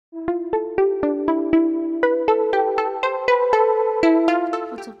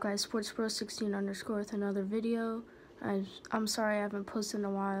guys? SportsPro16 underscore with another video. I'm sorry I haven't posted in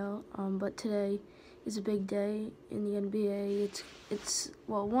a while, but today is a big day in the NBA.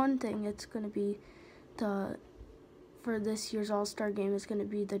 Well, one thing, it's going to be for this year's All-Star game is going to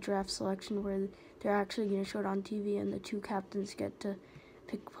be the draft selection, where they're actually going to show it on TV and the two captains get to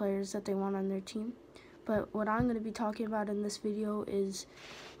pick players that they want on their team. But what I'm going to be talking about in this video is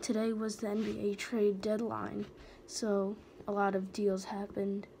today was the NBA trade deadline. So a lot of deals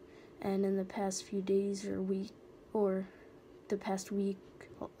happened, and in the past few days or the past week,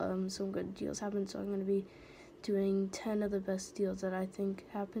 some good deals happened. So I'm going to be doing 10 of the best deals that I think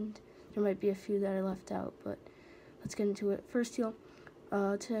happened. There might be a few that I left out, but let's get into it. First deal,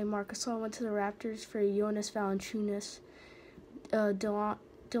 today Marc Gasol went to the Raptors for Jonas Valanciunas, Delon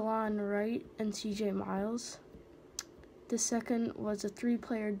Wright, and CJ Miles. The second was a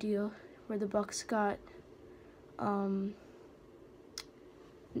 3-player deal where the Bucks got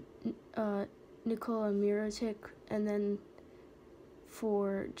Nikola Mirotic, and then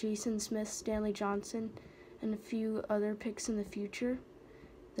for Jason Smith, Stanley Johnson, and a few other picks in the future.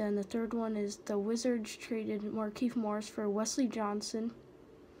 Then the third one is the Wizards traded Markieff Morris for Wesley Johnson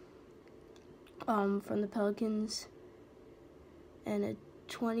from the Pelicans and a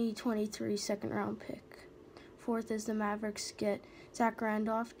 2023 second-round pick. Fourth is the Mavericks get Zach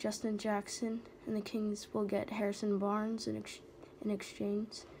Randolph, Justin Jackson, and the Kings will get Harrison Barnes in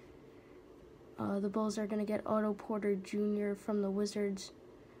exchange. The Bulls are going to get Otto Porter Jr. from the Wizards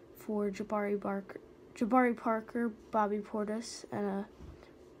for Jabari Parker, Bobby Portis,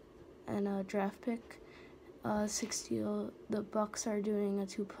 and a draft pick. Sixth deal, the Bucks are doing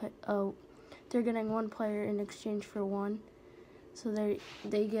they're getting one player in exchange for one. So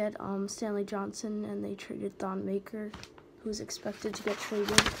they get Stanley Johnson, and they traded Thon Maker, who's expected to get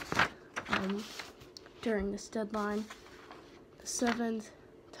traded during this deadline. The seventh,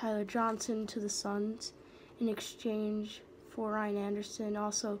 Tyler Johnson to the Suns in exchange for Ryan Anderson.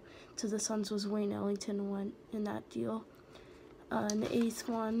 Also to the Suns was Wayne Ellington went in that deal. And the eighth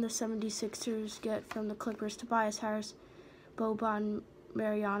one, the 76ers get from the Clippers Tobias Harris, Boban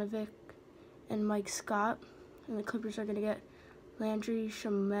Marjanovic, and Mike Scott. And the Clippers are going to get Landry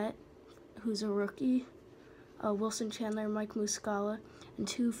Shamet, who's a rookie, Wilson Chandler, Mike Muscala, and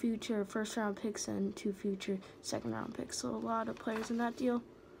 2 future first-round picks and 2 future second-round picks. So a lot of players in that deal.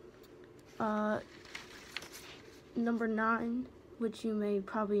 Number 9, which you may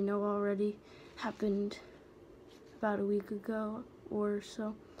probably know already, happened about a week ago or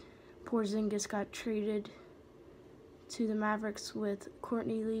so. Porzingis got traded to the Mavericks with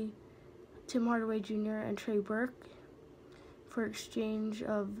Courtney Lee, Tim Hardaway Jr., and Trey Burke for exchange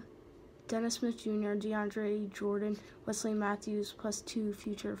of Dennis Smith Jr., DeAndre Jordan, Wesley Matthews, plus 2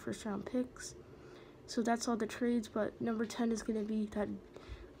 future first-round picks. So that's all the trades, but number 10 is going to be that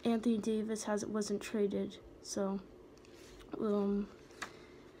Anthony Davis wasn't traded. So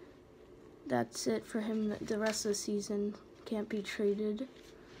that's it for him. The rest of the season can't be traded.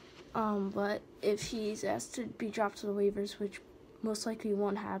 But if he's asked to be dropped to the waivers, which most likely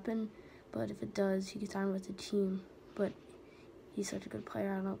won't happen, but if it does, he can sign with the team. But he's such a good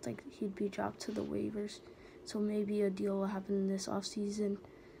player, I don't think he'd be dropped to the waivers. So maybe a deal will happen this offseason.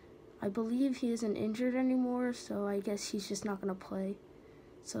 I believe he isn't injured anymore, so I guess he's just not going to play.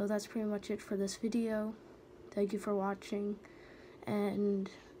 So that's pretty much it for this video. Thank you for watching. And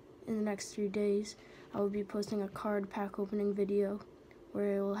in the next 3 days, I will be posting a card pack opening video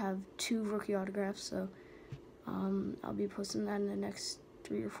where it will have 2 rookie autographs. So I'll be posting that in the next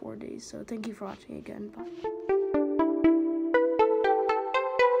 3 or 4 days. So thank you for watching again. Bye.